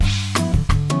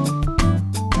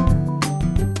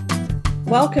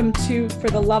Welcome to For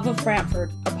the Love of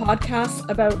Brantford, a podcast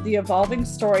about the evolving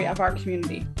story of our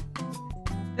community.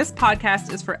 This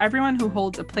podcast is for everyone who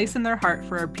holds a place in their heart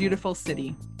for our beautiful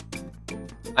city.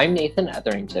 I'm Nathan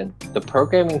Etherington, the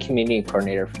Program and Community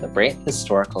Coordinator for the Brant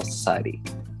Historical Society.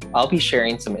 I'll be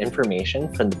sharing some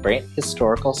information from the Brant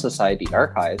Historical Society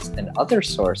archives and other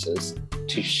sources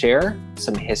to share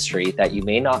some history that you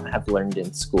may not have learned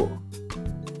in school.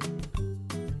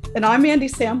 And I'm Mandy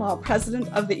Samwell,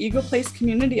 president of the Eagle Place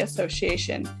Community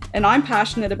Association, and I'm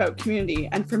passionate about community,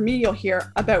 and for me, you'll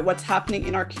hear about what's happening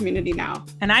in our community now.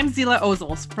 And I'm Zila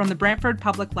Ozels from the Brantford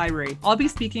Public Library. I'll be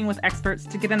speaking with experts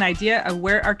to get an idea of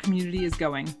where our community is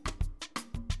going.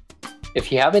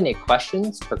 If you have any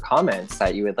questions or comments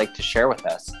that you would like to share with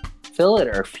us, fill out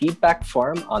our feedback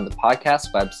form on the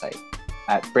podcast website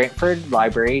at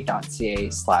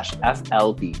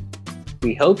brantfordlibrary.ca/FLB.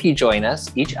 We hope you join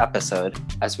us each episode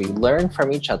as we learn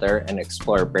from each other and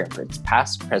explore Brantford's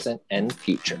past, present, and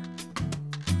future.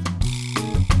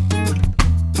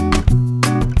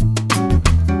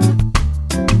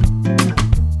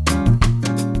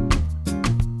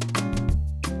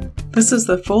 This is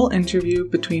the full interview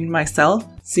between myself,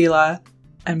 Zila,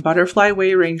 and Butterfly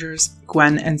Way Rangers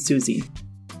Gwen and Susie.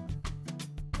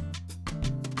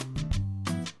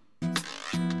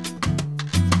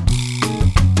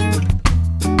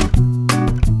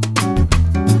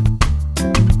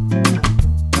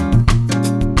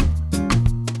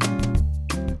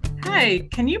 Hi,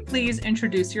 can you please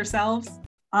introduce yourselves?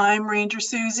 I'm Ranger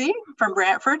Susie from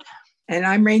Brantford. And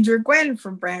I'm Ranger Gwen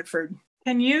from Brantford.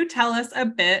 Can you tell us a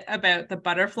bit about the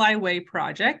Butterfly Way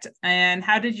project and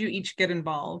how did you each get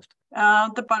involved?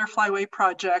 The Butterfly Way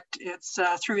project, it's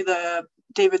through the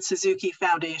David Suzuki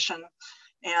Foundation,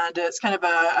 and it's kind of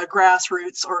a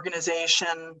grassroots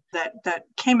organization that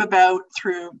came about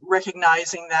through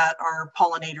recognizing that our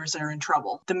pollinators are in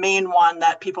trouble. The main one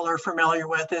that people are familiar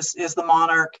with is the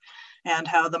monarch, and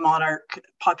how the monarch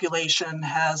population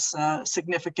has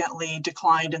significantly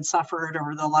declined and suffered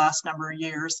over the last number of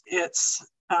years. It's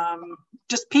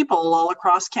just people all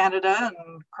across Canada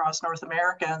and across North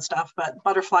America and stuff, but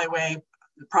Butterfly Way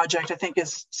project, I think,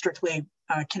 is strictly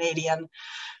Canadian,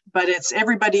 but it's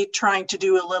everybody trying to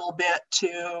do a little bit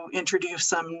to introduce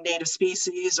some native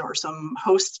species or some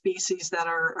host species that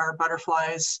are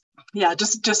butterflies. Yeah,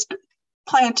 just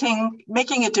planting,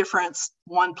 making a difference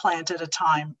one plant at a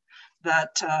time,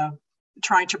 that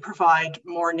trying to provide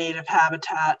more native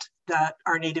habitat that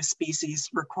our native species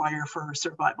require for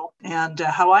survival. And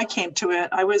how I came to it,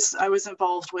 I was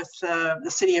involved with the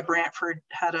city of Brantford,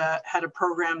 had a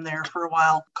program there for a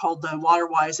while called the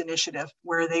WaterWise Initiative,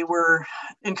 where they were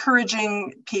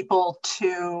encouraging people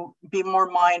to be more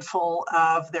mindful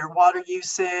of their water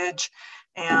usage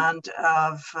and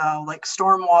of like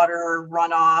stormwater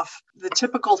runoff. The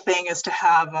typical thing is to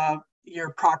have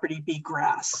your property be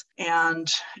grass, and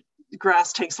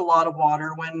grass takes a lot of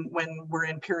water when we're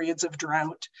in periods of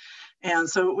drought. And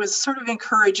so it was sort of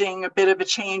encouraging a bit of a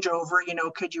changeover.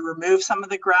 Could you remove some of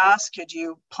the grass? Could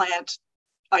you plant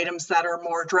items that are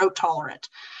more drought tolerant?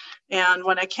 And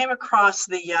when I came across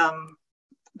the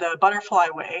Butterfly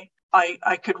Way,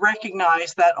 I could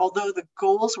recognize that although the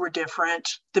goals were different,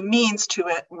 the means to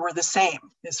it were the same.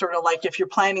 It's sort of like if you're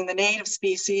planting the native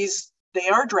species, they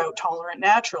are drought tolerant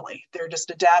naturally. They're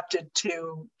just adapted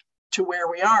to where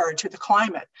we are, to the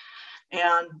climate.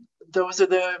 And those are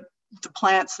the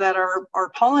plants that our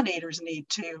pollinators need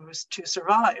to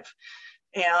survive.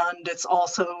 And it's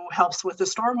also helps with the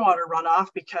stormwater runoff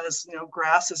because,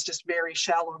 grass is just very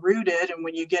shallow rooted. And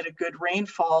when you get a good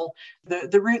rainfall,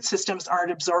 the root systems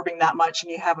aren't absorbing that much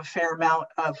and you have a fair amount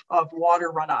of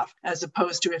water runoff, as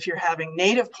opposed to if you're having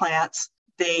native plants.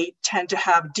 They tend to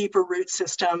have deeper root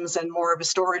systems and more of a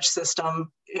storage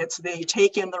system. They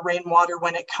take in the rainwater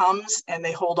when it comes and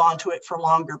they hold on to it for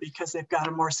longer because they've got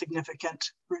a more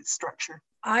significant root structure.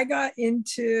 I got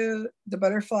into the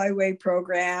Butterfly Way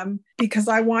program because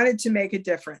I wanted to make a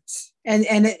difference. And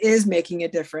it is making a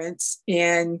difference,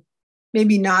 and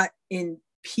maybe not in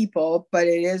people, but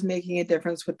it is making a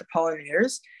difference with the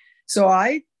pollinators. So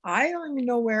I don't even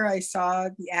know where I saw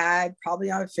the ad,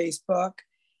 probably on Facebook.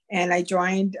 And I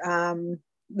joined,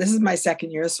 this is my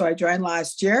second year, so I joined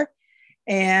last year.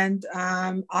 And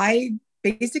I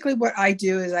basically, what I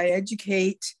do is I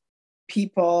educate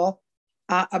people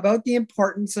about the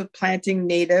importance of planting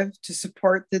native to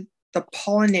support the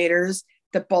pollinators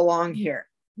that belong here.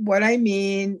 What I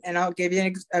mean, and I'll give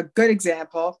you a good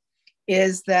example,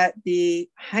 is that the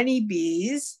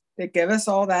honeybees that give us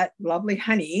all that lovely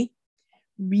honey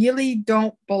really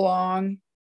don't belong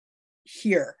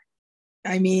here.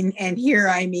 And here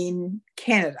I mean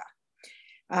Canada.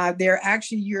 They're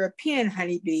actually European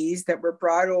honeybees that were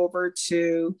brought over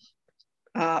to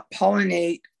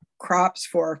pollinate crops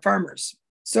for farmers.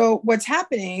 So what's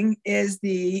happening is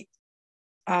the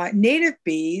native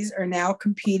bees are now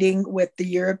competing with the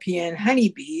European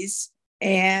honeybees,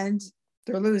 and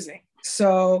they're losing.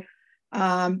 So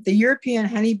the European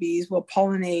honeybees will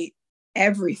pollinate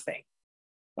everything.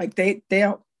 Like they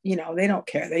don't, they don't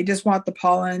care. They just want the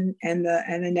pollen and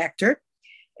the nectar.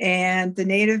 And the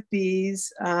native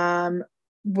bees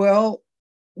will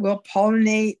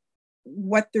pollinate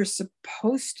what they're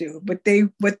supposed to, but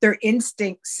what their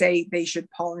instincts say they should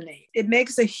pollinate. It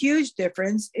makes a huge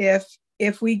difference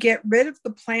if we get rid of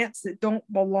the plants that don't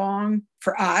belong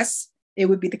for us. It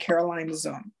would be the Carolina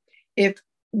zone. If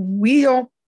we don't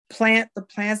plant the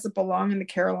plants that belong in the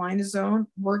Carolina zone,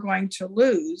 we're going to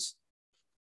lose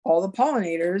all the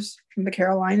pollinators from the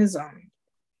Carolina zone.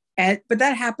 But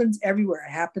that happens everywhere.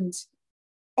 It happens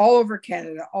all over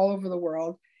Canada, all over the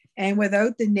world. And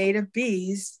without the native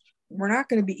bees, we're not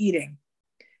going to be eating.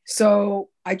 So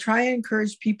I try and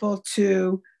encourage people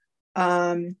to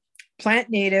plant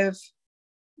native.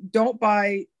 Don't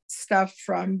buy stuff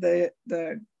from the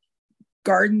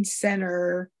garden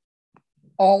center,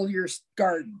 all your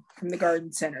garden from the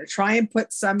garden center. Try and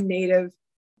put some native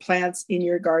plants in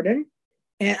your garden.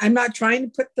 And I'm not trying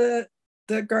to put the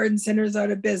garden centers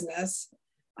out of business.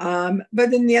 But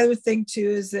then the other thing too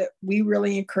is that we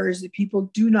really encourage that people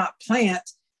do not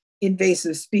plant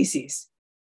invasive species.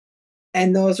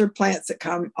 And those are plants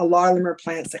that a lot of them are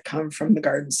plants that come from the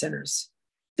garden centers.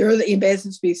 They're the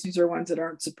invasive species are ones that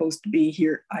aren't supposed to be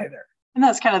here either. And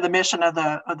that's kind of the mission of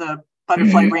the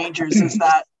Butterfly Rangers is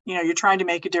that, you're trying to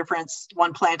make a difference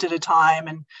one plant at a time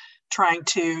and trying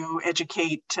to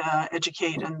educate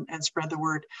and spread the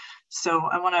word. So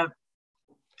I want to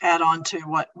add on to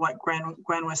what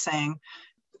Gwen was saying,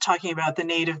 talking about the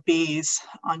native bees.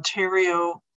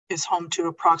 Ontario is home to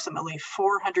approximately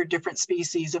 400 different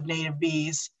species of native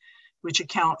bees, which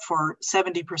account for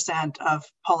 70% of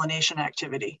pollination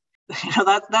activity.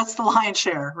 That's the lion's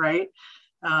share, right?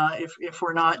 If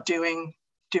we're not doing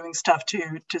stuff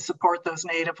to support those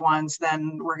native ones,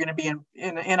 then we're going to be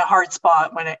in a hard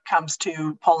spot when it comes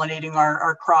to pollinating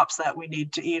our crops that we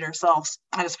need to eat ourselves.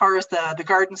 And as far as the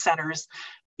garden centers,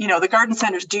 the garden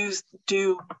centers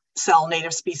do sell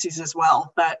native species as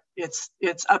well, but it's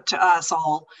up to us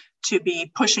all to be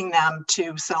pushing them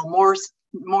to sell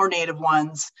more native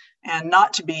ones and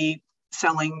not to be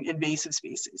selling invasive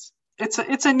species. It's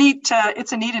a neat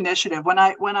initiative. When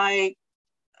I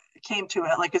came to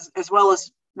it, like as well as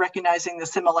recognizing the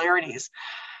similarities,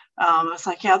 I was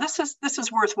like, yeah, this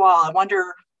is worthwhile. I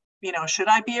wonder, should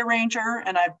I be a ranger?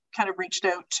 And I've kind of reached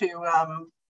out to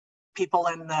people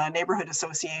in the neighborhood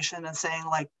association and saying,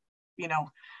 like,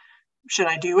 should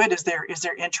I do it? Is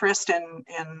there interest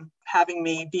in having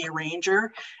me be a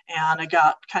ranger? And I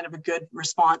got kind of a good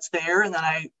response there. And then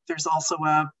there's also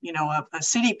a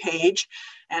city page,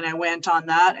 and I went on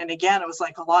that. And again, it was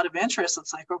like a lot of interest.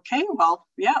 It's like, okay, well,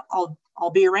 yeah, I'll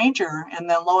be a ranger. And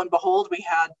then lo and behold, we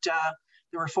had,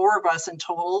 there were 4 of us in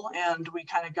total, and we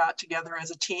kind of got together as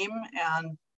a team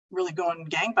and really going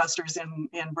gangbusters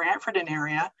in Brantford and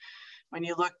area. When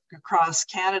you look across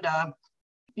Canada,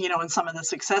 and some of the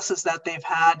successes that they've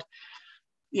had,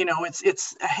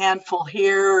 it's a handful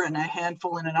here and a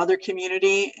handful in another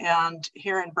community. And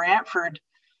here in Brantford,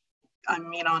 on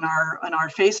our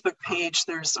Facebook page,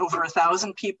 there's over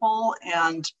 1,000 people,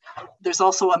 and there's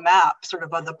also a map sort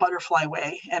of the Butterfly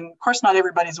Way. And of course, not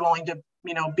everybody's willing to,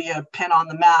 be a pin on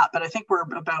the map, but I think we're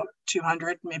about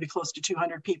 200, maybe close to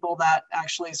 200 people that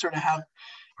actually sort of have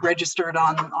registered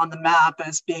on the map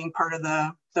as being part of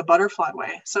the Butterfly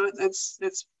Way. So it's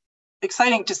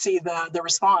exciting to see the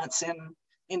response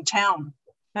in town.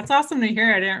 That's awesome to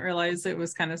hear. I didn't realize it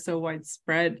was kind of so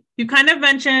widespread. You kind of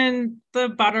mentioned the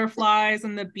butterflies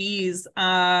and the bees,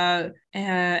 and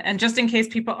just in case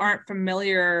people aren't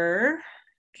familiar,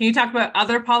 can you talk about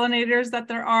other pollinators that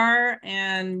there are,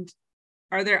 and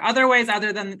are there other ways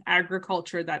other than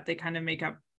agriculture that they kind of make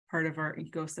up part of our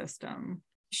ecosystem?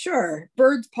 Sure.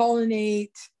 Birds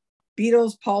pollinate,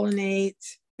 beetles pollinate,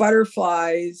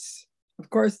 butterflies, of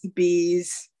course, the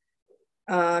bees,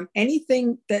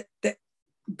 anything that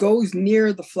goes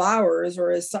near the flowers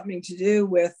or has something to do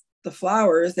with the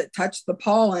flowers that touch the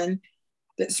pollen,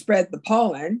 that spread the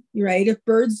pollen, right? If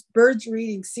birds are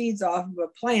eating seeds off of a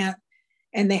plant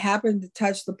and they happen to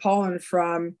touch the pollen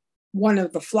from one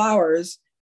of the flowers,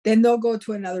 then they'll go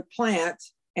to another plant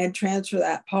and transfer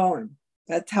that pollen.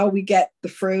 That's how we get the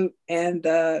fruit and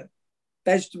the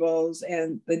vegetables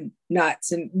and the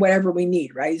nuts and whatever we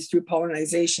need, right? It's through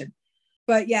pollination.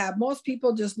 But yeah, most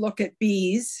people just look at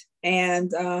bees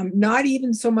and not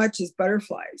even so much as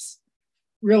butterflies.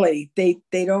 Really, they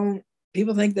don't.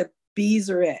 People think that bees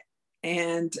are it,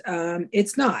 and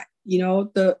it's not. You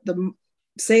know, the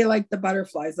say like the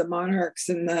butterflies, the monarchs,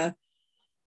 and the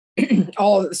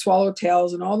all the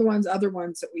swallowtails, and all the other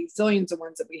ones that zillions of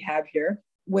ones that we have here.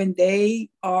 When they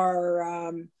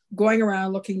are going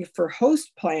around looking for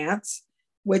host plants,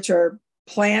 which are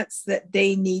plants that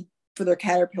they need for their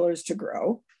caterpillars to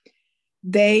grow,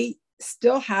 they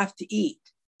still have to eat.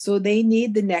 So they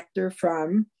need the nectar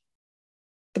from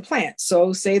the plant.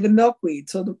 So say the milkweed.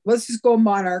 So let's just go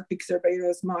monarch because everybody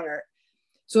knows monarch.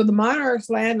 So the monarchs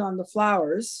land on the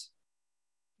flowers,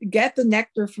 get the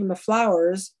nectar from the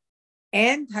flowers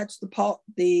and touch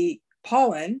the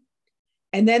pollen.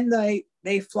 And then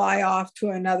they fly off to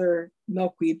another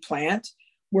milkweed plant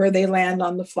where they land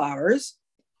on the flowers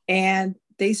and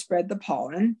they spread the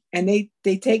pollen and they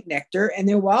take nectar. And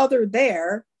then while they're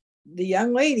there, the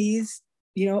young ladies,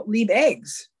 leave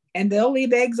eggs, and they'll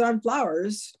leave eggs on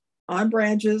flowers, on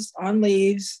branches, on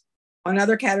leaves, on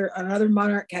other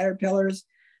monarch caterpillars.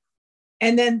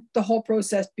 And then the whole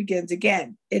process begins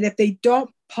again. And if they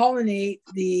don't pollinate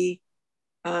the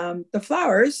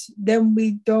flowers, then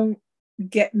we don't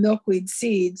get milkweed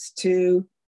seeds to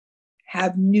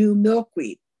have new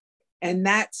milkweed. And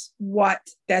that's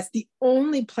the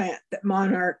only plant that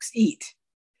monarchs eat.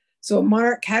 So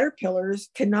monarch caterpillars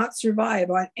cannot survive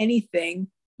on anything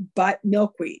but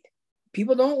milkweed.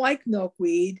 People don't like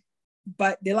milkweed,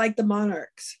 but they like the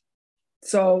monarchs.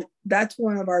 So that's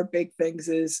one of our big things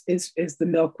is the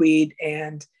milkweed,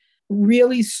 and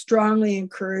really strongly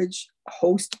encourage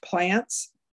host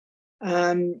plants.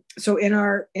 So in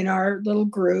our little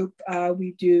group,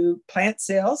 we do plant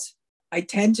sales. I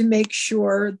tend to make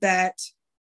sure that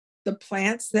the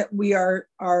plants that we are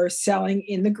selling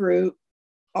in the group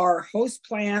are host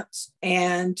plants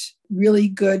and really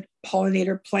good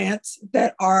pollinator plants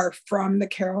that are from the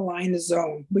Carolina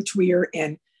zone, which we are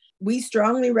in. We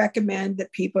strongly recommend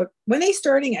that people, when they're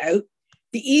starting out,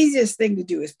 the easiest thing to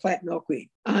do is plant milkweed.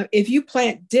 If you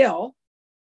plant dill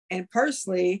and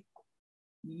parsley,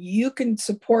 you can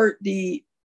support the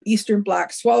eastern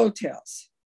black swallowtails.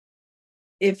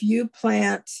 If you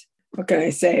plant, what can I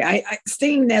say?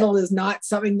 Stinging nettle is not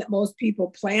something that most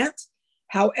people plant.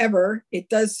 However, it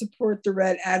does support the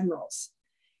red admirals.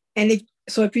 And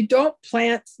if you don't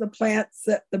plant the plants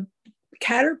that the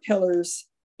caterpillars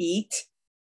eat,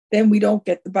 then we don't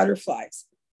get the butterflies.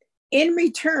 In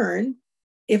return,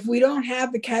 if we don't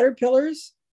have the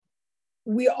caterpillars,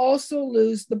 we also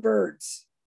lose the birds,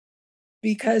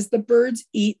 because the birds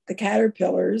eat the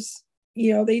caterpillars.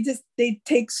 They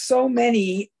take so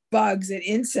many bugs and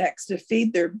insects to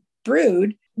feed their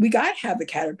brood. We got to have the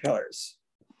caterpillars.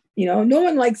 No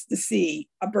one likes to see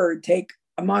a bird take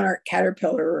a monarch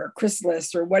caterpillar or a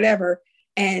chrysalis or whatever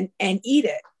and eat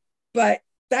it. But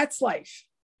that's life.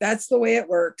 That's the way it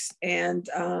works. And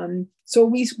so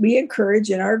we encourage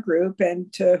in our group,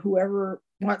 and to whoever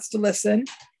wants to listen,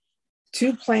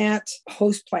 to plant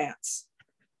host plants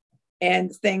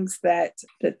and things that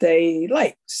they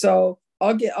like. So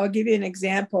I'll give you an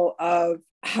example of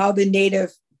how the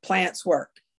native plants work.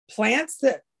 Plants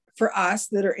that for us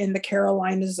that are in the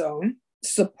Carolina zone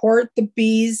support the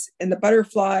bees and the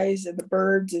butterflies and the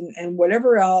birds and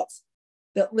whatever else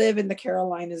that live in the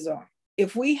Carolina zone.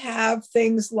 If we have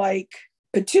things like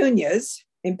petunias,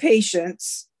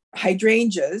 impatiens,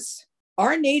 hydrangeas,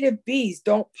 our native bees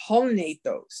don't pollinate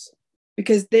those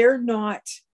because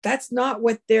that's not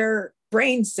what their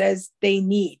brain says they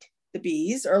need. The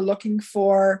bees are looking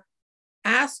for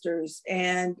asters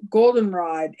and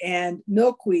goldenrod and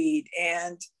milkweed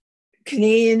and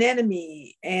Canadian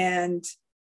anemone and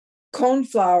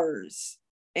coneflowers,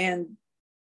 and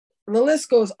the list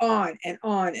goes on and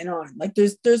on and on. Like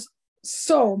there's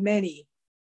so many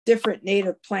different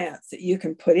native plants that you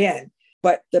can put in,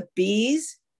 but the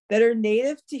bees that are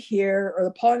native to here, or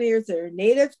the pollinators that are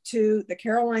native to the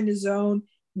Carolina zone,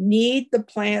 need the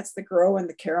plants that grow in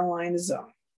the Carolina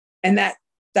zone. And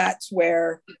that's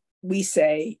where we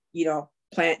say,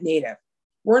 plant native.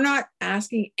 We're not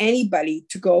asking anybody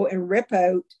to go and rip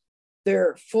out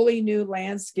their fully new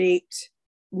landscaped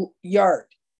yard.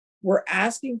 We're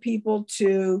asking people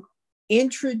to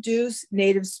introduce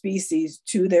native species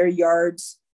to their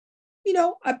yards,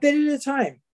 a bit at a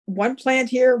time. One plant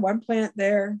here, one plant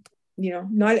there.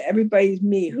 Not everybody's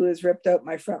me who has ripped out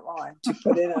my front lawn to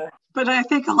put in a. But I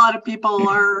think a lot of people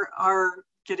are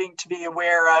getting to be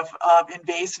aware of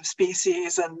invasive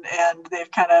species, and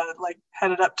they've kind of like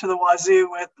headed up to the wazoo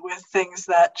with things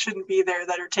that shouldn't be there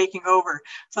that are taking over.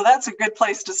 So that's a good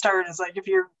place to start, is like if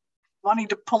you're wanting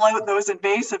to pull out those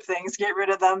invasive things, get rid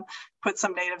of them, put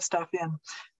some native stuff in.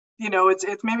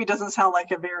 It maybe doesn't sound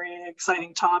like a very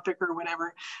exciting topic or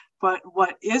whatever, but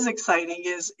what is exciting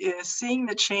is seeing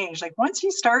the change. Like once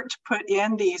you start to put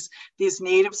in these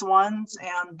natives ones,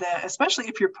 and especially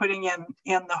if you're putting in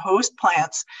the host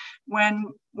plants,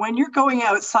 when you're going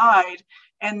outside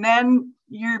and then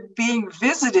you're being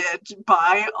visited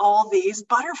by all these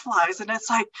butterflies, and it's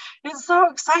so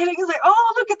exciting. It's like,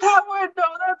 oh, look at that one.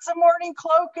 Oh, that's a mourning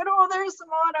cloak, and oh, there's the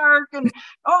monarch, and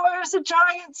oh, there's a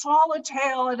giant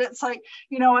swallowtail. And it's like,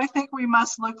 I think we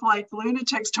must look like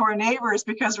lunatics to our neighbors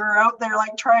because we're out there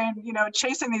like trying,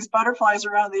 chasing these butterflies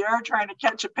around the yard, trying to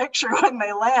catch a picture when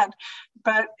they land.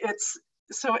 But it's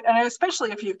so, and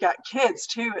especially if you've got kids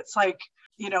too, it's like,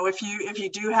 if you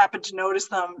do happen to notice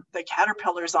the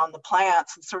caterpillars on the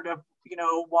plants, and sort of,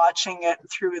 watching it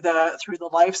through the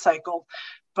life cycle.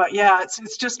 But yeah,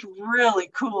 it's just really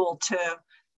cool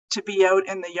to be out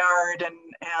in the yard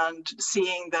and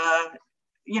seeing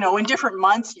in different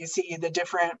months you see the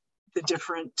different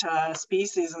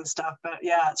species and stuff. But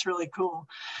yeah, it's really cool.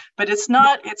 But it's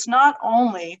not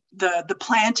only the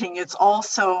planting, it's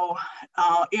also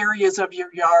areas of your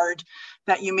yard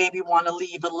that you maybe want to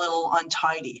leave a little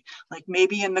untidy. Like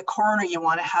maybe in the corner you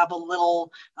want to have a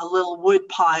little wood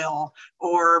pile,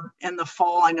 or in the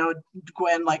fall, I know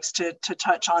Gwen likes to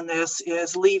touch on this,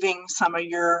 is leaving some of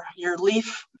your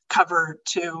leaf cover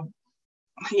to,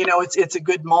 it's a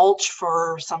good mulch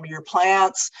for some of your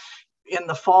plants. In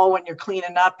the fall, when you're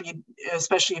cleaning up,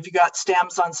 especially if you got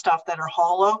stems on stuff that are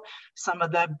hollow, some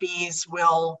of the bees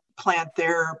will plant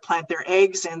their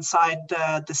eggs inside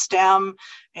the stem,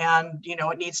 and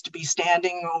it needs to be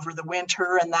standing over the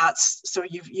winter. And that's so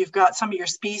you've got some of your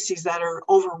species that are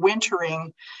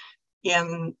overwintering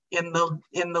in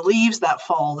the leaves that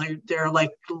fall. They're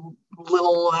like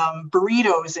little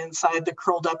burritos inside the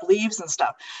curled up leaves and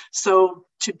stuff. So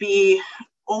to be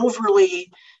overly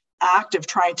active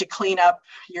trying to clean up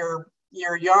your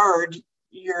yard,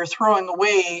 you're throwing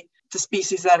away the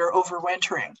species that are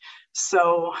overwintering.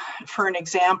 So for an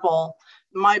example,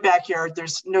 my backyard,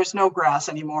 there's no grass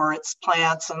anymore. It's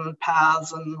plants and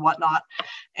paths and whatnot.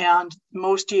 And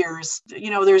most years,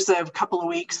 there's a couple of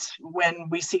weeks when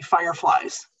we see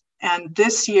fireflies. And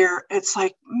this year, it's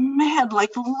like, man, like,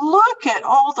 look at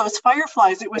all those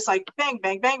fireflies. It was like bang,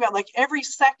 bang, bang, bang. Like every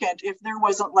second, if there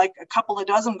wasn't like a couple of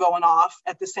dozen going off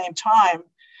at the same time,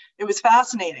 it was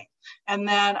fascinating. And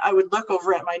then I would look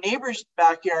over at my neighbor's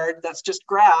backyard that's just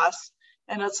grass.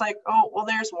 And it's like, oh, well,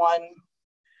 there's one.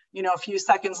 A few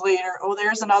seconds later, oh,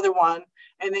 there's another one.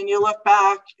 And then you look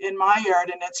back in my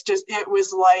yard, and it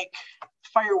was like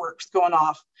fireworks going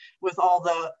off with all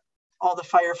the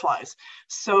fireflies.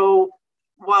 So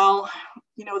while,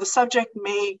 the subject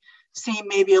may seem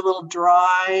maybe a little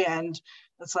dry, and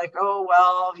it's like, oh,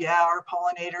 well, yeah, our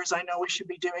pollinators, I know we should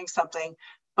be doing something,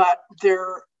 but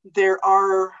there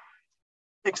are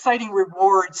exciting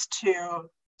rewards to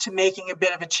making a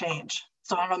bit of a change.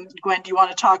 So I don't know, Gwen, do you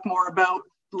want to talk more about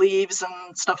leaves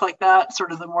and stuff like that,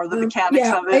 sort of the mechanics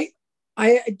of it?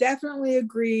 I definitely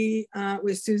agree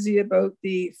with Susie about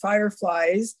the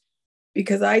fireflies,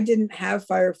 because I didn't have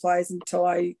fireflies until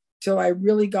I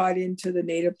really got into the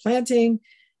native planting.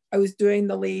 I was doing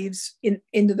the leaves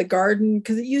into the garden,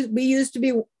 because we used to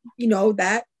be,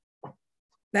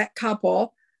 that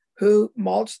couple who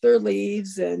mulched their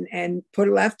leaves and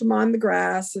left them on the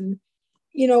grass, and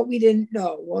we didn't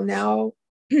know. Well, now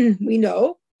we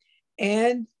know.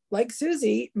 And like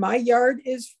Susie, my yard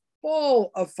is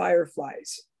full of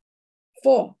fireflies,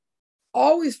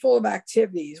 always full of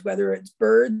activities, whether it's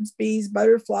birds, bees,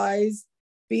 butterflies,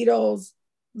 beetles,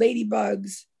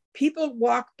 ladybugs. People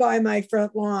walk by my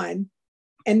front lawn,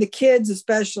 and the kids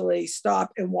especially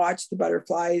stop and watch the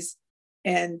butterflies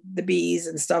and the bees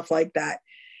and stuff like that.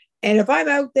 And if I'm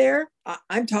out there,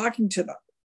 I'm talking to them,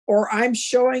 or I'm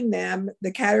showing them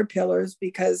the caterpillars,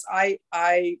 because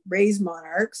I raise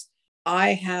monarchs.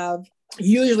 I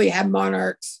usually have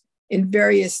monarchs in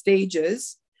various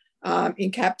stages in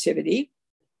captivity,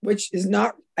 which is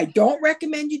not, I don't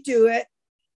recommend you do it.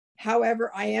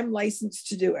 However, I am licensed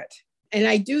to do it. And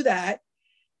I do that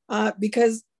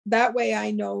because that way I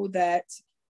know that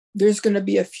there's going to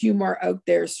be a few more out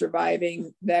there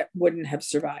surviving that wouldn't have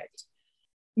survived.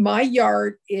 My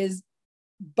yard is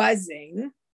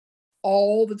buzzing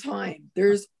all the time.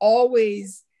 There's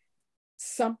always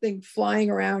something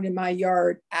flying around in my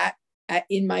yard,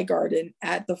 in my garden,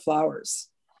 at the flowers.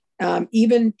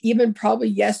 Even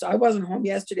probably I wasn't home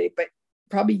yesterday, but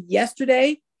probably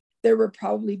yesterday there were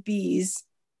probably bees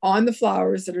on the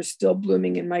flowers that are still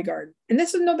blooming in my garden. And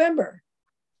this is November.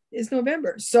 It's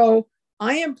November. So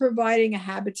I am providing a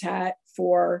habitat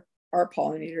for our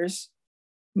pollinators.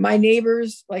 My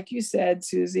neighbors, like you said,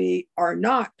 Susie, are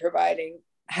not providing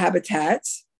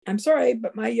habitats. I'm sorry,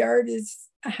 but my yard is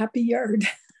a happy yard.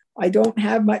 I don't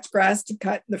have much grass to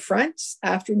cut in the front.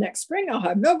 After next spring, I'll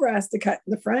have no grass to cut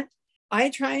in the front. I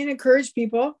try and encourage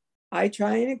people. I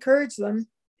try and encourage them.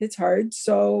 It's hard.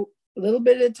 So a little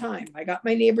bit at a time. I got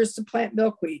my neighbors to plant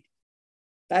milkweed.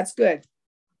 That's good.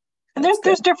 And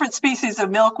there's different species of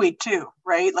milkweed too,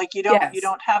 right? Like you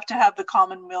don't have to have the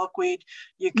common milkweed.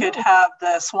 You could have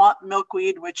the swamp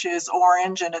milkweed, which is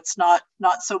orange and it's not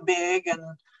so big and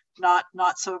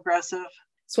not so aggressive.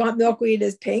 Swamp milkweed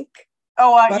is pink.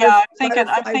 Oh, I'm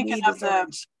thinking of the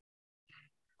orange.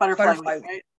 Butterfly weed,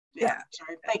 right? Yeah.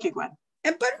 Sorry. Thank you, Gwen.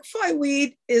 And butterfly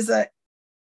weed is a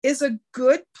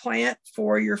good plant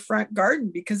for your front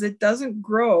garden because it doesn't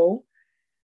grow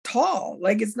tall.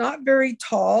 Like it's not very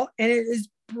tall and it is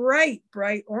bright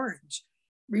orange.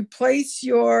 Replace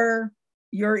your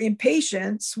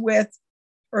impatiens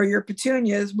or your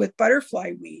petunias with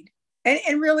butterfly weed.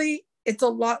 And really it's a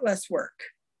lot less work.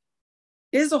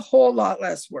 It is a whole lot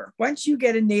less work. Once you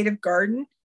get a native garden,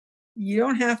 you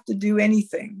don't have to do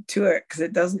anything to it because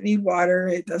it doesn't need water.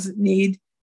 It doesn't need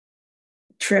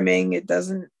trimming. It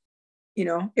doesn't,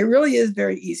 it really is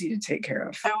very easy to take care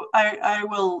of. I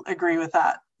will agree with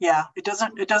that. Yeah, it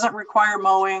doesn't require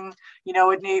mowing.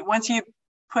 Once you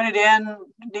put it in,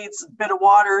 it needs a bit of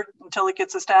water until it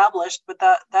gets established, but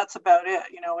that's about it,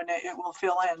 and it will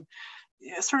fill in.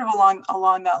 Sort of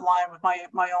along that line with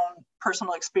my own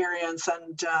personal experience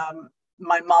and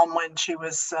my mom when she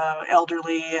was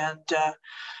elderly and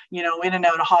in and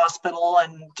out of hospital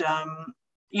and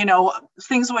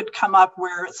things would come up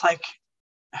where it's like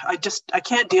I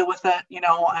can't deal with it.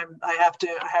 I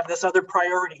have this other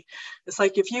priority. It's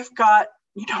like if you've got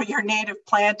your native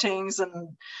plantings and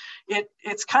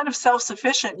it's kind of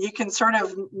self-sufficient, you can sort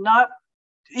of not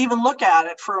even look at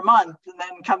it for a month and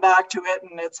then come back to it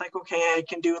and it's like, okay, I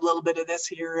can do a little bit of this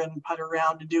here and putt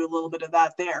around and do a little bit of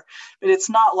that there. But it's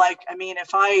not like, if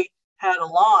I had a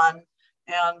lawn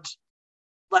and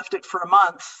left it for a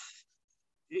month,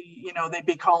 they'd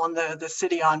be calling the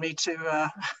city on me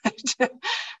to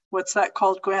what's that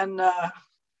called, Gwen?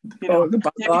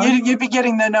 You'd be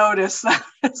getting the notice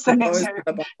saying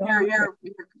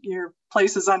your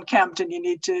place is unkempt and you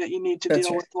need to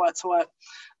deal with what's what.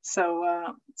 So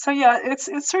yeah,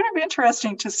 it's sort of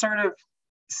interesting to sort of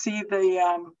see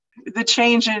the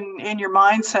change in your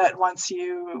mindset once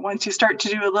you start to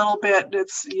do a little bit.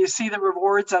 You see the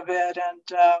rewards of it, and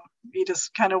you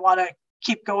just kind of want to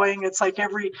keep going. It's like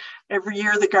every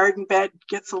year the garden bed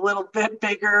gets a little bit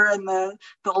bigger and the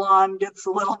lawn gets a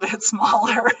little bit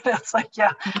smaller. It's like,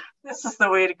 yeah, this is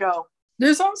the way to go.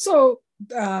 There's also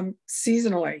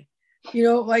seasonally,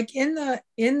 like in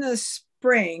the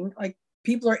spring, like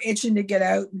people are itching to get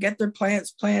out and get their plants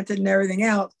planted and everything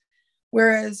else.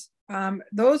 Whereas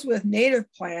those with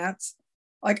native plants,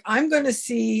 like I'm going to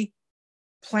see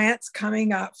plants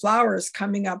coming up, flowers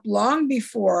coming up long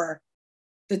before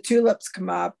the tulips come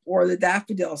up or the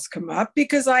daffodils come up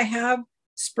because I have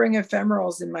spring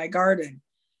ephemerals in my garden.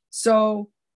 So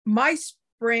my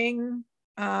spring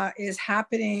is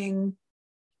happening,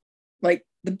 like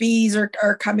the bees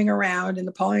are coming around and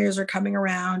the pollinators are coming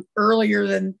around earlier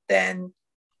than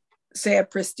say a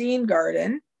pristine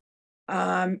garden.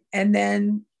 And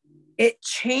then it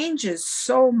changes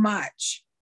so much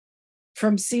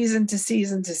from season to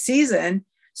season to season.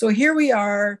 So here we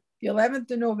are, the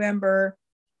 11th of November,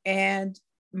 and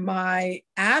my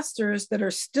asters that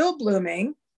are still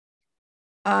blooming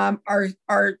are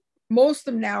most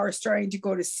of them now are starting to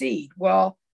go to seed.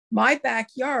 Well, my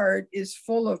backyard is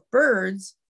full of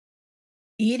birds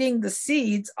eating the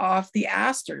seeds off the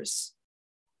asters.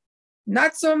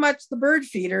 Not so much the bird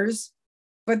feeders,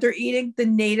 but they're eating the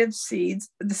native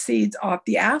seeds, the seeds off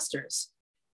the asters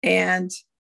and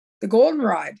the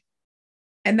goldenrod.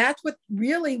 And that's what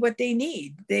they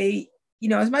need. They,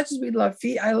 as much as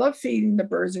I love feeding the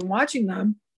birds and watching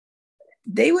them,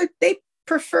 they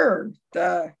prefer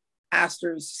the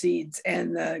asters seeds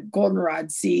and the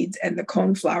goldenrod seeds and the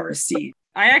coneflower seeds.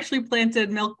 I actually planted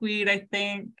milkweed, I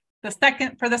think,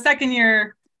 for the second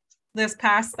year this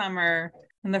past summer.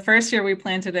 And the first year we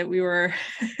planted it, we were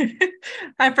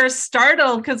at first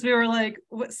startled because we were like,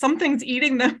 something's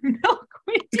eating the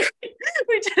milkweed.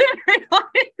 We didn't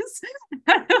realize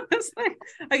it was like,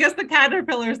 I guess the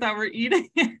caterpillars that were eating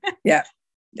it. Yeah.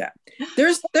 There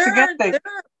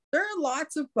are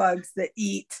lots of bugs that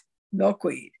eat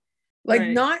milkweed. Like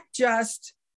not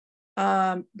just,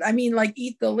 like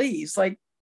eat the leaves. Like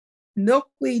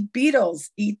milkweed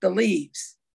beetles eat the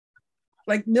leaves.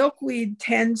 like milkweed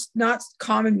tends, not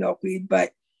common milkweed,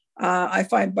 but I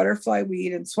find butterfly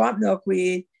weed and swamp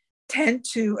milkweed tend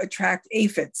to attract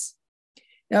aphids.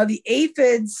 Now, the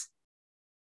aphids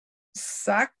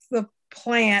suck the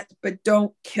plant, but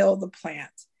don't kill the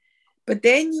plant. But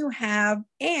then you have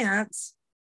ants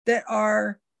that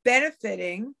are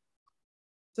benefiting.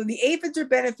 So the aphids are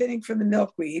benefiting from the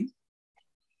milkweed.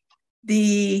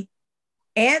 The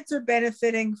ants are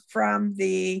benefiting from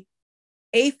the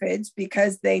aphids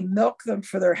because they milk them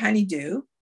for their honeydew,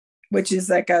 which is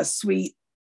like a sweet,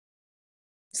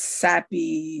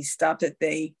 sappy stuff that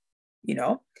they,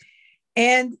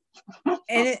 and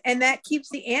that keeps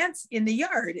the ants in the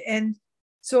yard. And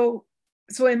so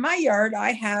in my yard,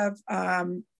 I have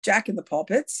Jack in the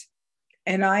Pulpits,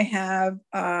 and I have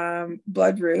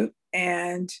bloodroot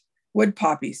and wood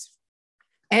poppies.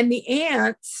 And the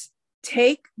ants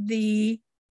take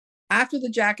after the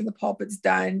Jack in the Pulpit's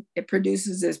done, it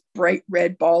produces this bright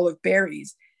red ball of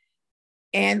berries.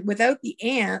 And without the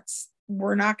ants,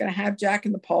 we're not going to have Jack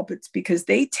in the Pulpits, because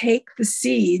they take the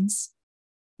seeds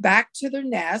back to their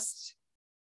nest.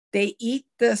 They eat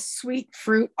the sweet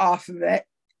fruit off of it,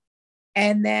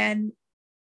 and then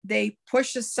they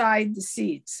push aside the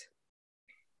seeds.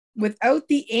 Without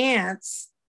the ants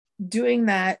doing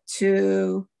that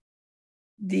to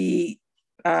the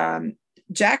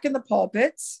Jack in the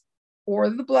Pulpits or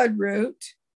the bloodroot,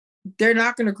 they're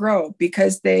not going to grow,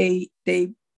 because they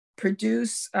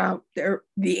produce,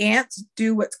 the ants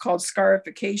do what's called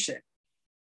scarification.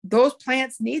 Those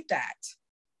plants need that.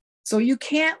 So you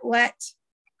can't let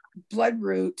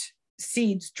bloodroot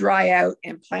seeds dry out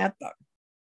and plant them.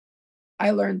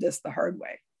 I learned this the hard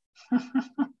way.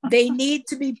 They need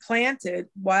to be planted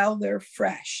while they're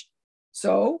fresh.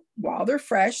 So while they're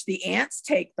fresh, the ants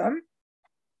take them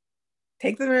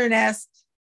in their nest,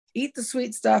 eat the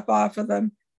sweet stuff off of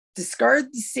them,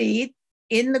 discard the seed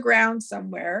in the ground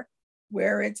somewhere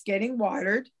where it's getting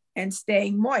watered and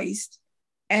staying moist.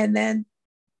 And then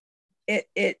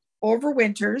it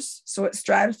overwinters, so it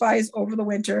stratifies over the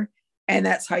winter, and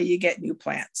that's how you get new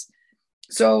plants.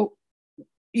 So,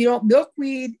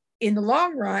 milkweed in the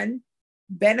long run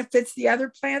benefits the other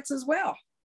plants as well.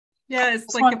 Yeah,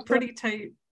 it's like a pretty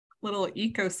tight little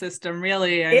ecosystem,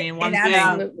 really. I mean, one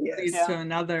thing leads to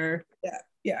another.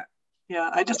 Yeah.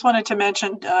 I just wanted to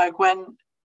mention, Gwen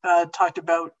talked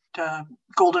about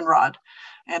goldenrod,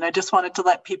 and I just wanted to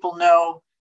let people know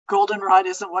goldenrod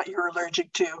isn't what you're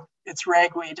allergic to. It's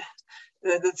ragweed.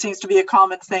 That seems to be a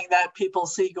common thing, that people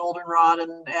see goldenrod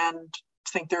and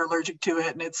think they're allergic to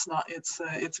it, and it's not. It's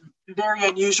very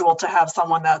unusual to have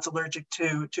someone that's allergic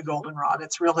to goldenrod.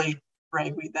 It's really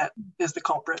ragweed that is the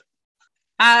culprit.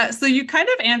 So you kind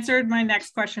of answered my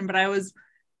next question, but I was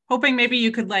hoping maybe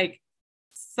you could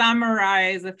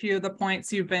summarize a few of the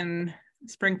points you've been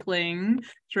sprinkling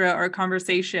throughout our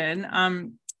conversation.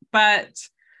 But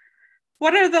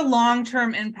what are the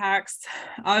long-term impacts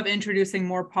of introducing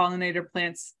more pollinator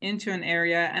plants into an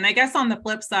area? And I guess on the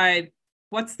flip side,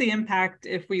 what's the impact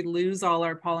if we lose all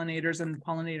our pollinators and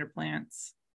pollinator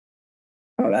plants?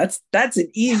 Oh, that's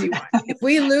an easy one. If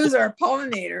we lose our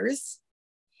pollinators,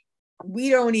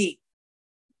 we don't eat.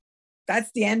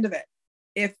 That's the end of it.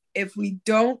 If we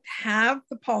don't have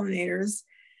the pollinators,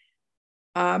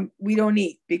 we don't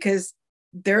eat, because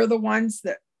they're the ones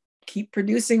that keep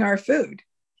producing our food.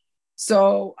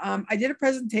 So I did a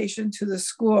presentation to the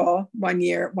school one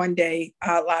day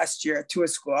last year to a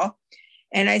school.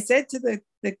 And I said to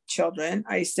the children,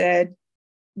 I said,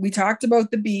 we talked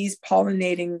about the bees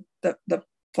pollinating the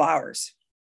flowers,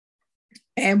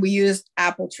 and we used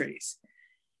apple trees.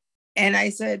 And I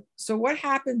said, so what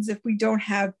happens if we don't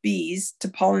have bees to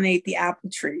pollinate the apple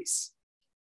trees?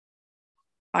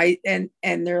 And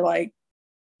they're like,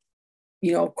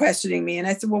 questioning me. And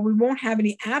I said, well, we won't have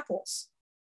any apples.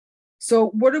 So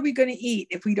what are we going to eat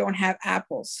if we don't have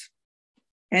apples?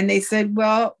 And they said,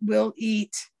 well, we'll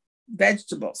eat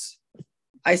vegetables.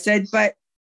 I said, but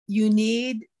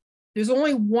there's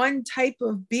only one type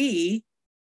of bee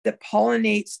that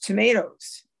pollinates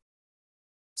tomatoes.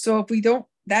 So if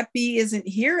that bee isn't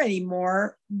here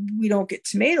anymore, we don't get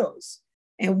tomatoes,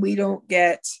 and we don't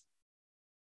get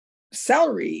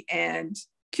celery and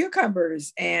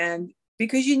cucumbers, and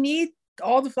because you need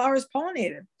all the flowers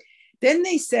pollinated. Then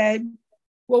they said,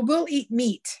 well, we'll eat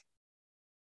meat.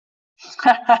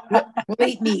 We'll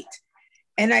eat meat.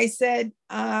 And I said,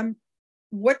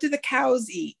 what do the cows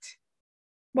eat?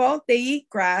 Well, they eat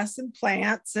grass and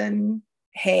plants and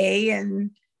hay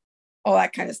and all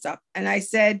that kind of stuff. And I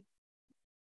said,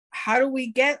 how do we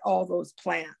get all those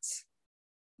plants?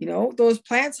 Those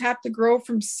plants have to grow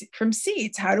from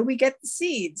seeds. How do we get the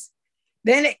seeds?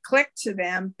 Then it clicked to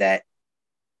them that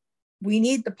we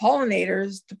need the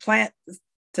pollinators to plant,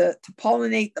 to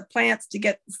pollinate the plants, to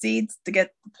get the seeds, to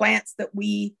get the plants that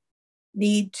we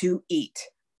need to eat.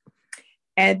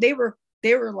 And they were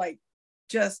like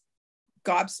just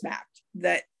gobsmacked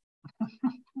that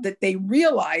they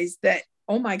realized that,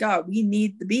 oh my God, we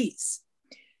need the bees.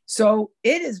 So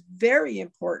it is very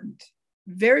important,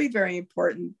 very, very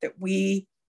important that we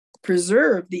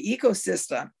preserve the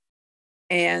ecosystem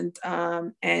and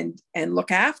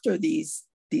look after these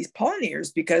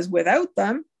pollinators, because without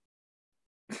them,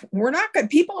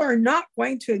 people are not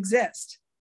going to exist.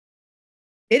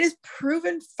 It is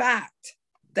proven fact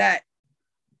that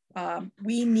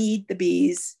we need the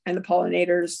bees and the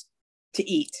pollinators to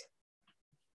eat.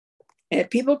 And if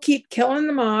people keep killing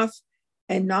them off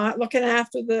and not looking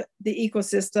after the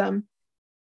ecosystem,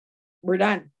 we're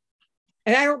done.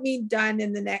 And I don't mean done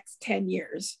in the next 10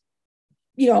 years,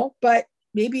 but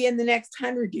maybe in the next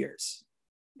 100 years,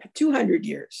 200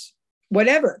 years,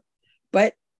 whatever.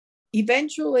 But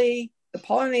eventually the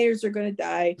pollinators are going to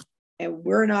die and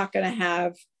we're not going to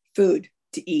have food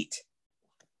to eat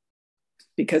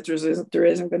because there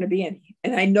isn't going to be any.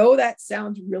 And I know that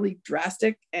sounds really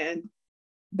drastic and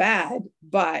bad,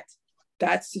 but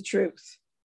that's the truth.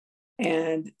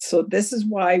 And so this is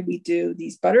why we do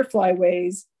these butterfly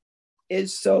ways,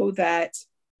 is so that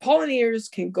pollinators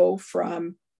can go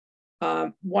from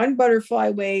one butterfly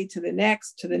way to the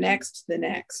next, to the next, to the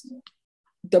next.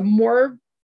 The more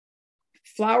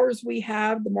flowers we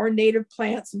have, the more native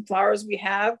plants and flowers we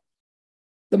have,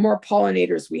 the more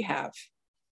pollinators we have.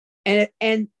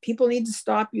 And people need to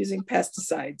stop using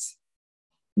pesticides.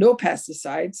 No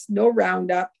pesticides, no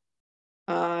Roundup.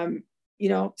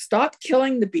 Stop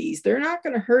killing the bees. They're not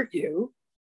going to hurt you.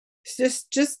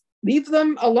 Just leave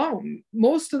them alone.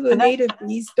 Most of the native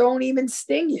bees don't even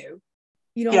sting you.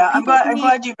 I'm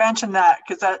glad you mentioned that,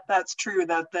 because that's true,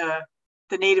 that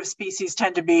the native species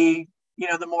tend to be,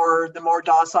 the more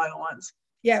docile ones.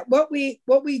 Yeah, what we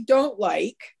don't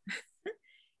like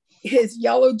is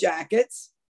yellow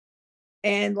jackets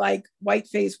and like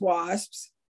white-faced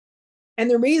wasps. And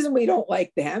the reason we don't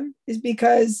like them is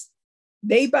because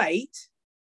they bite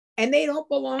and they don't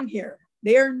belong here.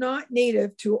 They are not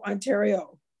native to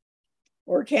Ontario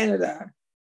or Canada,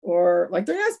 or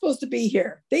they're not supposed to be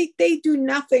here. They do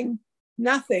nothing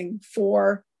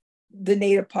for the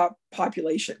native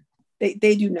population.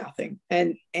 They do nothing.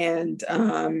 And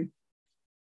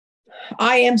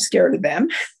I am scared of them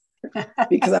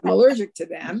because I'm allergic to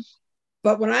them.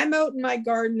 But when I'm out in my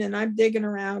garden and I'm digging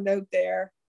around out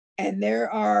there, and there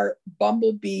are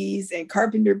bumblebees and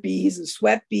carpenter bees and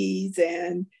sweat bees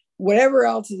and whatever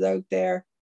else is out there,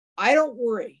 I don't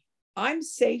worry. I'm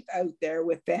safe out there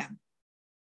with them.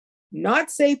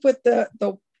 Not safe with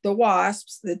the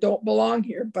wasps that don't belong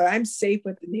here, but I'm safe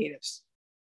with the natives.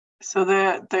 So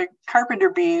the carpenter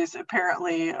bees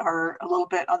apparently are a little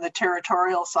bit on the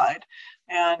territorial side.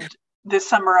 And this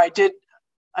summer I did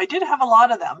have a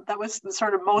lot of them. That was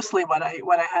sort of mostly what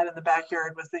I had in the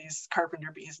backyard with these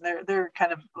carpenter bees. They're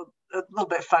kind of a little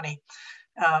bit funny,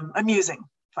 amusing,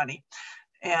 funny.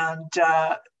 And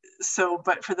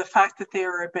but for the fact that they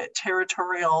are a bit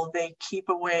territorial, they keep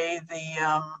away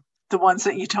the ones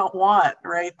that you don't want,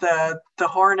 right? The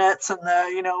hornets and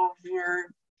you're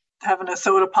having a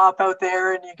soda pop out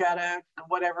there and you got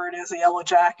whatever it is, a yellow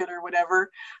jacket or whatever.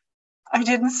 I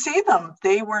didn't see them.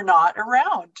 They were not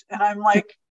around. And I'm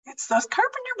like, it's those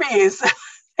carpenter bees.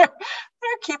 they're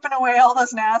keeping away all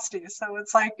those nasties. So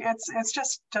it's like, it's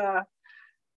just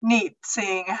neat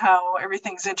seeing how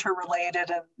everything's interrelated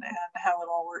and how it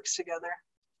all works together.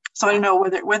 So I don't know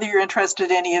whether you're interested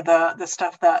in any of the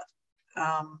stuff that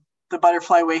the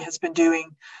Butterfly Way has been doing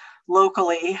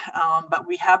locally, but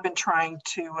we have been trying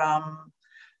to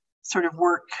sort of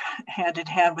work hand in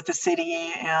hand with the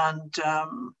city and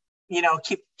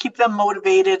keep them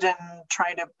motivated and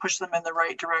trying to push them in the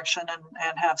right direction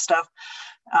and have stuff.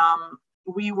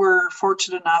 We were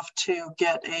fortunate enough to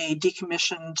get a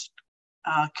decommissioned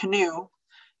canoe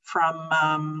from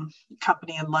a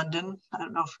company in London. I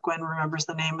don't know if Gwen remembers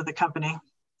the name of the company.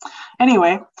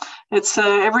 Anyway, it's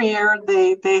every year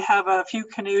they have a few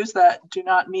canoes that do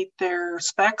not meet their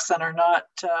specs and are not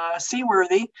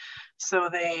seaworthy. So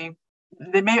they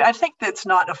may, I think that's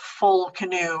not a full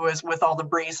canoe as with all the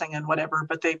bracing and whatever,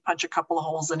 but they punch a couple of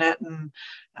holes in it and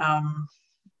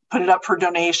put it up for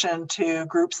donation to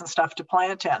groups and stuff to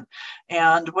plant in.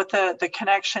 And what the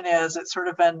connection is, it's sort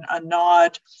of a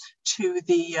nod to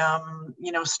the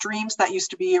streams that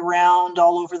used to be around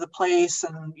all over the place,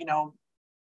 and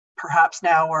perhaps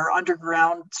now are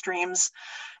underground streams,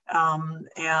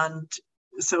 and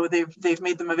so they've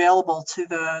made them available to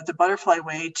the Butterfly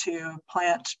Way to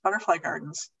plant butterfly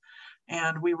gardens.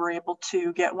 and we were able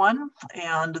to get one.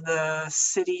 And the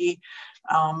city,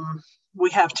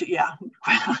 we have to, yeah,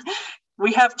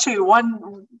 we have two.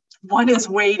 One is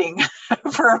waiting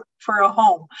for a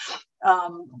home,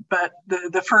 but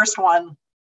the first one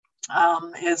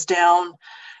is down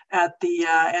at the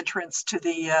entrance to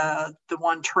the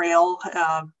one trail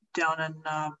down in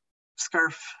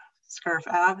Scarf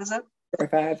Ave, is it?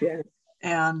 Scarf Ave, yeah.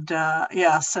 And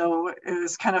yeah, so it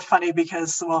was kind of funny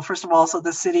because, well, first of all, so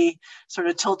the city sort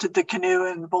of tilted the canoe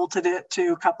and bolted it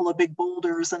to a couple of big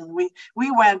boulders, and we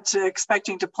went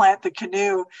expecting to plant the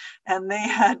canoe, and they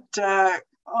had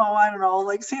I don't know,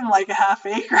 like seemed like a half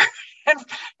acre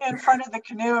in front of the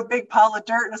canoe, a big pile of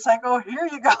dirt, and it's like, oh, here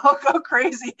you go, go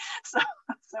crazy. So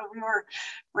we were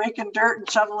raking dirt and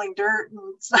shoveling dirt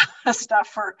and stuff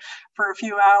for a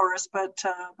few hours, but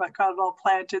got it all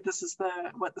planted. This is the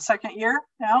second year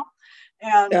now,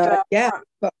 and yeah,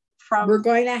 but we're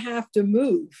going to have to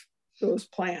move those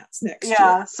plants next year.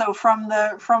 Yeah, so from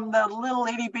the little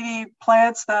itty bitty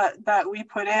plants that we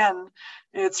put in,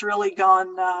 it's really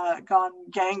gone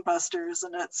gangbusters,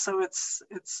 and it's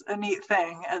a neat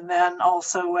thing. And then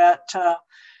also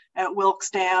at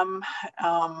Wilkes Dam,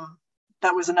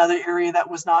 that was another area that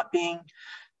was not being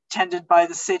tended by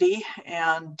the city,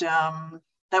 and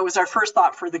that was our first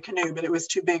thought for the canoe, but it was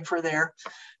too big for there.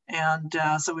 And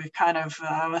so we've kind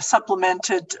of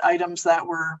supplemented items that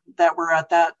were at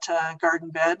that garden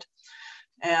bed.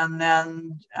 And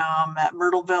then at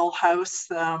Myrtleville House,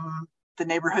 the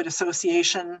neighborhood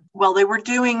association, well, they were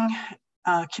doing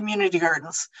community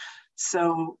gardens,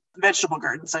 so vegetable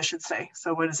gardens, I should say.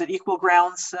 So what is it, Equal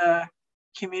Grounds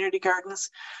community gardens?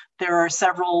 There are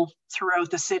several throughout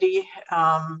the city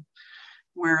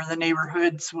where the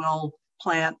neighborhoods will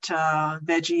plant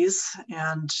veggies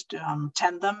and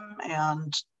tend them,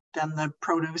 and then the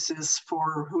produce is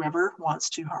for whoever wants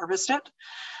to harvest it.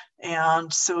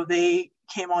 And so they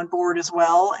came on board as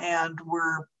well, and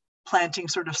we're planting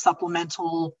sort of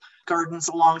supplemental gardens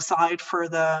alongside for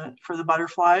the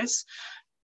butterflies.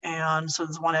 And so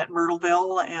there's one at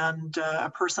Myrtleville, and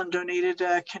a person donated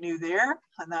a canoe there,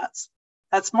 and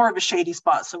that's more of a shady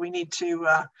spot, so we need to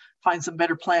find some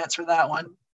better plants for that one.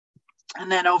 And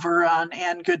then over on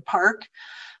Ann Good Park,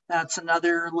 that's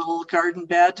another little garden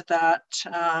bed that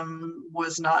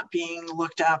was not being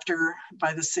looked after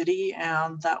by the city,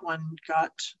 and that one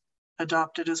got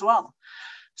adopted as well.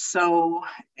 So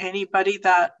anybody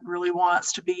that really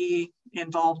wants to be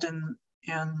involved in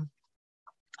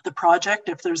the project,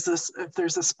 if there's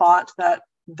a spot that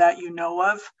you know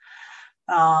of,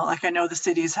 like I know the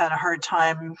city's had a hard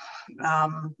time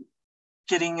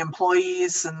getting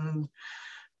employees and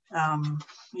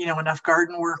enough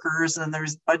garden workers, and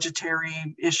there's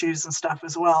budgetary issues and stuff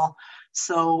as well.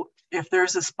 So if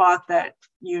there's a spot that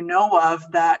you know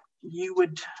of that you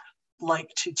would like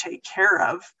to take care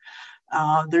of,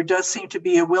 there does seem to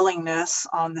be a willingness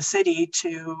on the city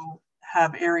to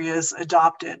have areas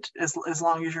adopted as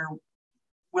long as you're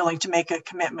willing to make a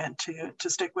commitment to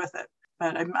stick with it.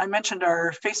 But I mentioned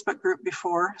our Facebook group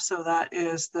before, so that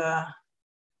is the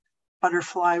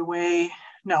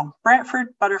Brantford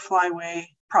Butterfly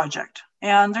Way project.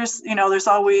 And there's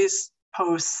always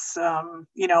posts,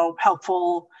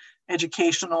 helpful,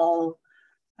 educational,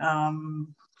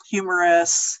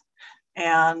 humorous.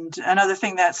 And another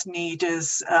thing that's neat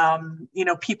is,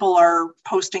 people are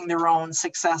posting their own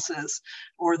successes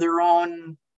or their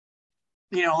own,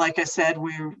 like I said,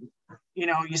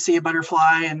 you see a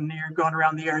butterfly and you're going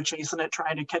around the yard chasing it,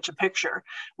 trying to catch a picture.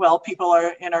 Well, people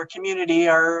are in our community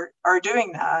are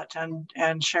doing that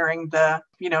and sharing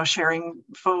sharing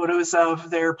photos of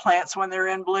their plants when they're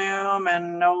in bloom.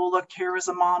 And oh, look, here is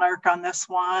a monarch on this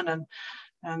one,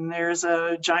 and there's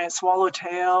a giant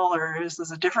swallowtail, or this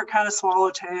is a different kind of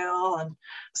swallowtail. And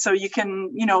so you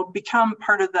can, become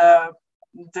part of the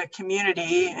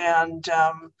community, and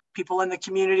people in the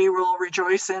community will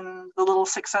rejoice in the little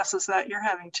successes that you're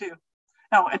having too.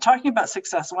 Now, and talking about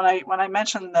success, when I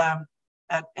mentioned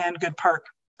at Ann Good Park,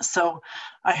 so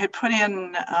I had put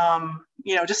in,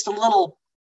 just a little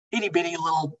itty bitty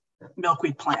little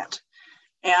milkweed plant,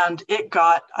 and it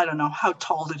got, I don't know, how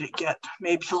tall did it get?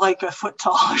 Maybe like a foot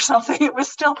tall or something. It was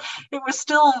still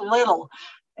little.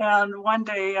 And one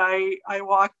day I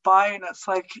walked by, and it's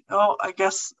like, oh, I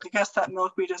guess that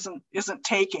milkweed isn't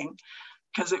taking,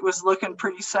 because it was looking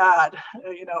pretty sad.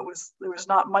 There was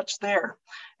not much there.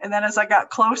 And then as I got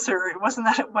closer, it wasn't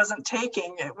that it wasn't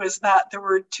taking, it was that there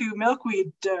were two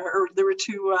milkweed, or there were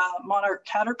two monarch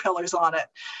caterpillars on it.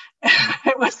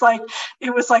 It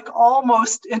was like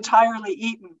almost entirely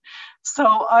eaten.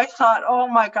 So I thought, oh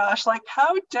my gosh, like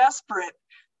how desperate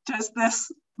does this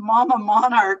mama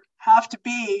monarch have to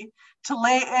be to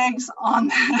lay eggs on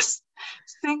this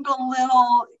single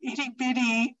little itty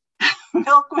bitty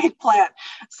milkweed plant.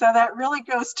 So that really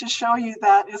goes to show you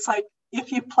that it's like,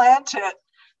 if you plant it,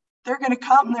 they're going to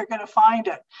come, they're going to find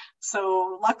it.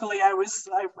 So luckily I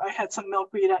had some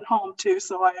milkweed at home too.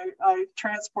 So I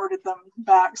transported them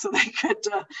back so they could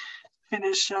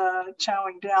finish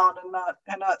chowing down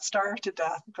and not starve to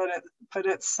death. But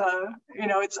it's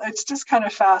it's just kind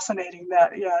of fascinating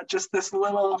that just this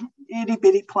little itty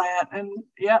bitty plant, and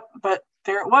but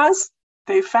there it was.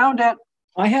 They found it.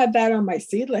 I had that on my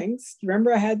seedlings.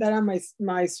 Remember, I had that on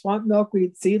my swamp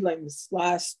milkweed seedlings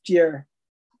last year.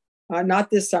 Not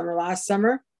this summer, last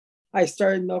summer. I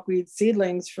started milkweed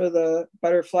seedlings for the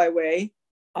Butterfly Way.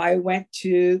 I went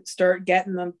to start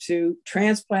getting them to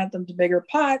transplant them to bigger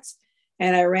pots,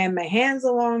 and I ran my hands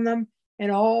along them,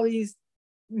 and all these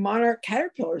monarch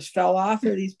caterpillars fell off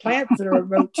of these plants that are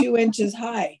about 2 inches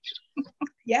high.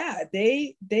 Yeah,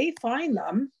 they find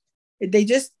them. They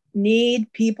just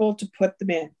need people to put them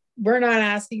in. We're not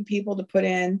asking people to put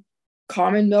in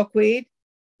common milkweed.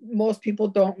 Most people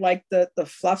don't like the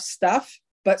fluff stuff,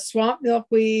 but swamp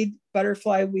milkweed,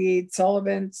 butterfly weed,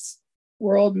 Sullivan's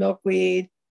world milkweed,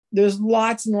 there's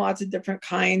lots and lots of different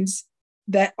kinds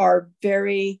that are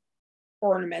very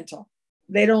ornamental.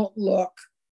 They don't look,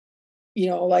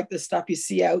 like the stuff you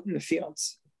see out in the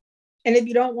fields. And if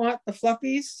you don't want the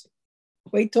fluffies,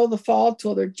 wait till the fall,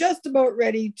 till they're just about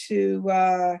ready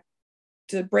to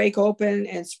break open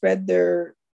and spread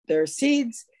their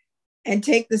seeds, and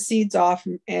take the seeds off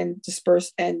and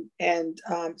disperse and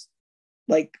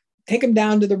take them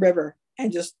down to the river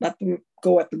and just let them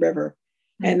go at the river.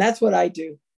 And that's what I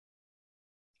do.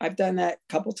 I've done that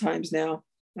a couple times now.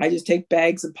 I just take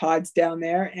bags of pods down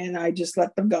there and I just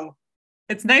let them go.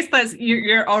 It's nice that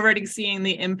you're already seeing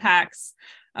the impacts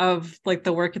of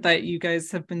the work that you guys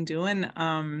have been doing.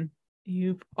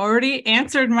 You've already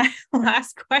answered my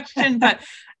last question, but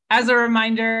as a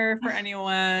reminder for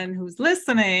anyone who's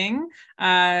listening,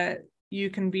 you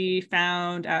can be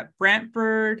found at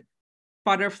Brantford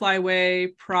Butterfly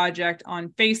Way Project on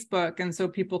Facebook. And so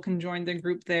people can join the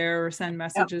group there or send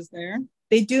messages there.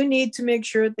 They do need to make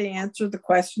sure they answer the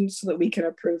questions so that we can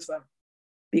approve them,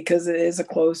 because it is a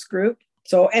closed group.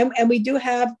 So, and we do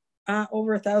have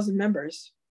over 1,000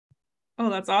 members. Oh,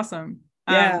 that's awesome.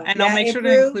 And I'll make sure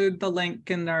to include the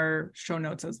link in our show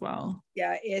notes as well.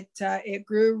 Yeah, it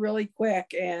grew really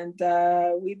quick, and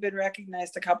we've been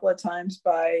recognized a couple of times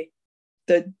by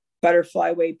the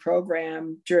Butterfly Way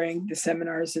program during the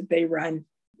seminars that they run.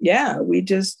 Yeah, we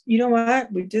just,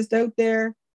 we're just out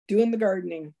there doing the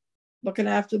gardening, looking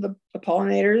after the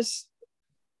pollinators,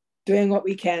 doing what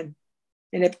we can.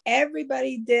 And if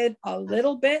everybody did a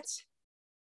little bit,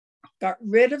 got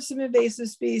rid of some invasive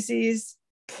species,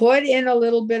 put in a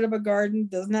little bit of a garden,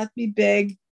 doesn't have to be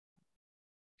big,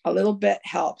 a little bit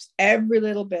helps. Every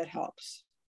little bit helps.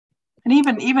 And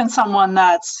even someone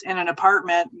that's in an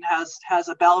apartment and has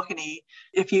a balcony,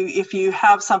 if you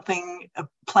have a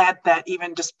plant that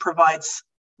even just provides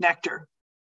nectar,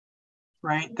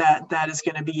 right, that is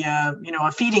going to be a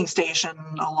feeding station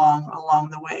along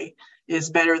the way, is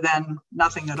better than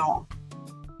nothing at all.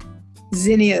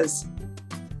 Zinnias.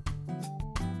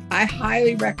 I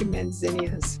highly recommend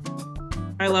zinnias.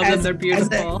 I love them. They're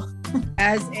beautiful.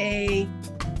 As a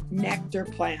nectar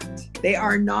plant. They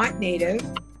are not native.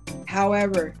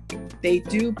 However, they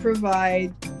do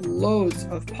provide loads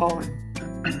of pollen.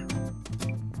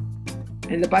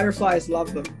 And the butterflies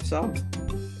love them. So,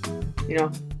 you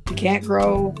can't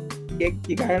grow,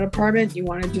 you got an apartment, you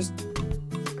want to just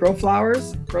grow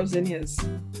flowers, grow zinnias.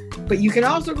 But you can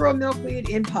also grow milkweed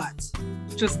in pots.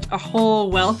 Just a whole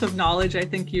wealth of knowledge I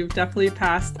think you've definitely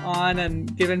passed on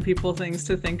and given people things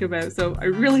to think about. So I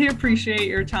really appreciate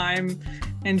your time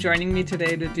and joining me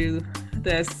today to do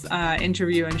this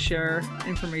interview and share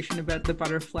information about the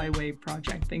Butterfly Way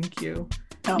project. Thank you.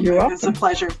 You're welcome. It's a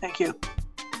pleasure. Thank you.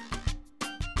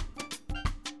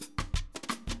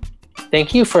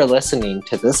 Thank you for listening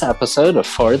to this episode of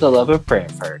For the Love of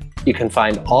Brantford. You can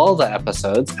find all the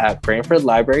episodes at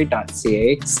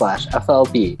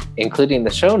brantfordlibrary.ca/FLB, including the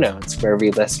show notes where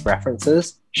we list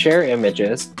references, share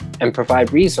images, and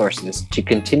provide resources to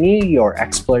continue your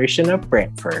exploration of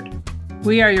Brantford.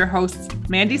 We are your hosts,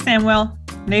 Mandy Samwell,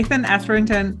 Nathan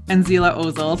Etherington, and Zila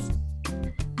Ozels.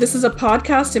 This is a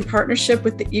podcast in partnership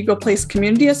with the Eagle Place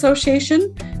Community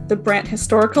Association, the Brant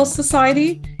Historical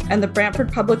Society, and the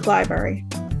Brantford Public Library.